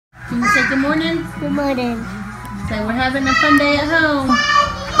Can you say good morning? Good morning. Say we're having a fun day at home.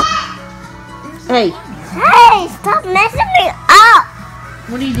 Hey. Hey, stop messing me up.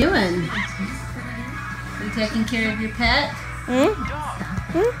 What are you doing? Are you taking care of your pet? Okay.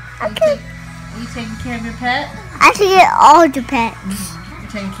 Are you taking care of your pet? I should get all the pets. You're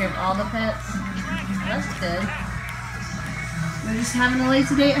taking care of all the pets? That's good. We're just having a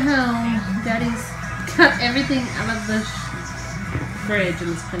lazy day at home. Daddy's got everything out of the fridge and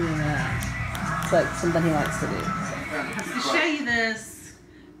is cleaning it out. It's like something he likes to do. To show you this,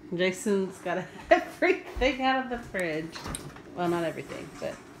 Jason's got everything out of the fridge. Well, not everything,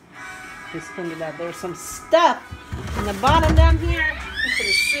 but he's cleaned it out. There's some stuff in the bottom down here. You should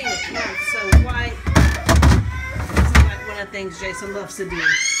have seen it. Now it's so white. It's like one of the things Jason loves to do.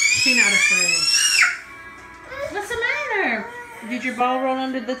 Clean out a fridge. What's the matter? Did your ball roll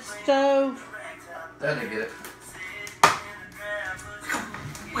under the stove? I didn't get it.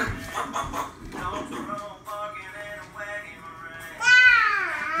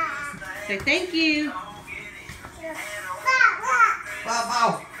 Say thank you.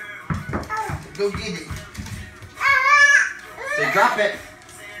 Bow. Go get it. Say drop it.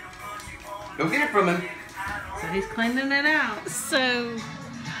 Go get it from him. So he's cleaning it out. So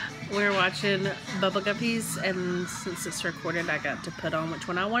we're watching Bubble Guppies, and since it's recorded, I got to put on which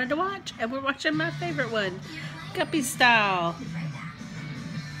one I wanted to watch, and we're watching my favorite one, Guppy Style.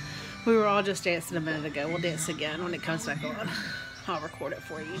 We were all just dancing a minute ago. We'll dance again when it comes back on. I'll record it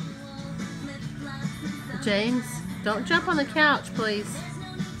for you. James, don't jump on the couch, please.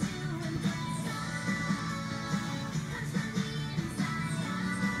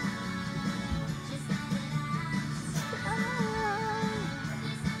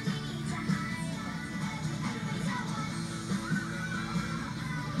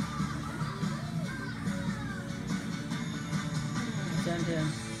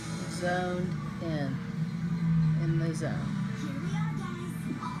 Zone in the zone.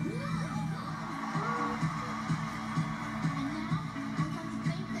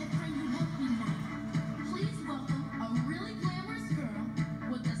 Please welcome a really glamorous girl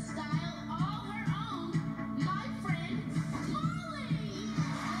with a style all her own, my friend Molly.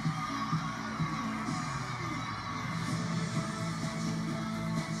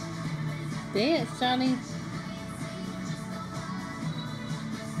 Dance, Johnny.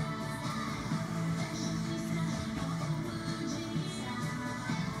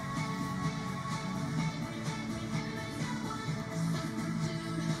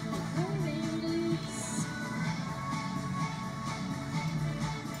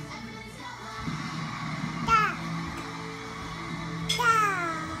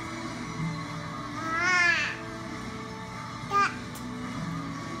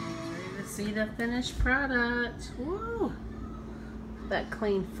 See the finished product. Woo! That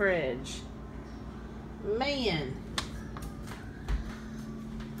clean fridge. Man.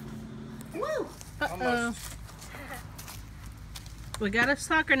 Woo! Uh-oh. We got a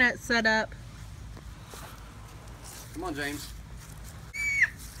soccer net set up. Come on, James.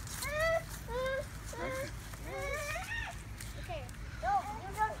 Okay. No, you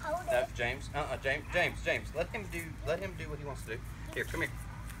don't hold No, James. James. Let him do what he wants to do. Here, come here.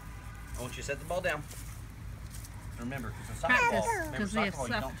 I want you to set the ball down. Remember, because a soccer ball,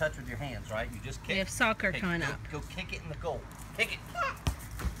 you don't touch with your hands, right? You just kick. We have soccer coming up. Go kick it in the goal. Kick it.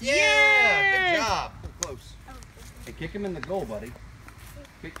 Yay! Yeah, good job. Close. Hey, kick him in the goal, buddy.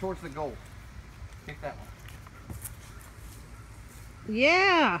 Kick towards the goal. Kick that one.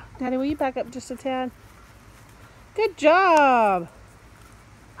 Yeah! Daddy, will you back up just a tad? Good job!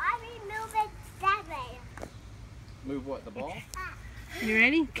 I mean, move it that way. Move what, the ball? You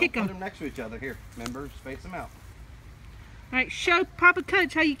ready? Kick Put them. them next to each other. Here, remember, space them out. All right, show Papa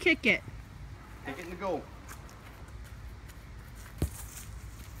Coach how you kick it. Kick it in the goal.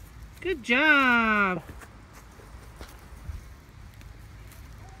 Good job.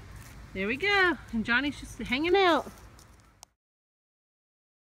 There we go. And Johnny's just hanging out.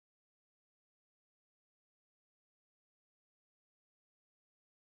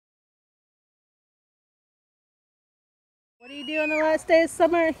 What do you do on the last day of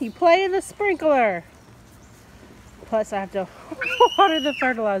summer? You play in the sprinkler. Plus I have to water the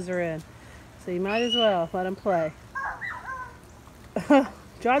fertilizer in. So you might as well let him play.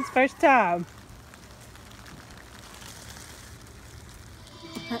 John's first time.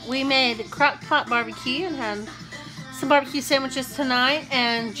 We made crock pot barbecue and had some barbecue sandwiches tonight,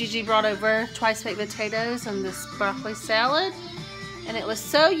 and Gigi brought over twice baked potatoes and this broccoli salad, and it was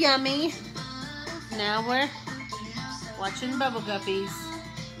so yummy. Now we're watching Bubble Guppies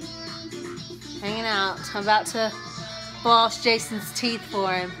hanging out. I'm about to floss Jason's teeth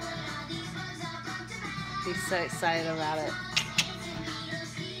for him. He's so excited about it.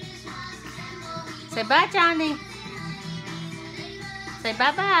 Say bye, Johnny. Say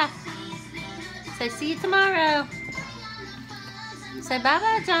bye-bye. Say see you tomorrow. Say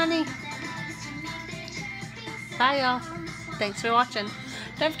bye-bye, Johnny. Bye, y'all. Thanks for watching.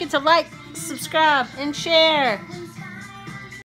 Don't forget to like, subscribe, and share.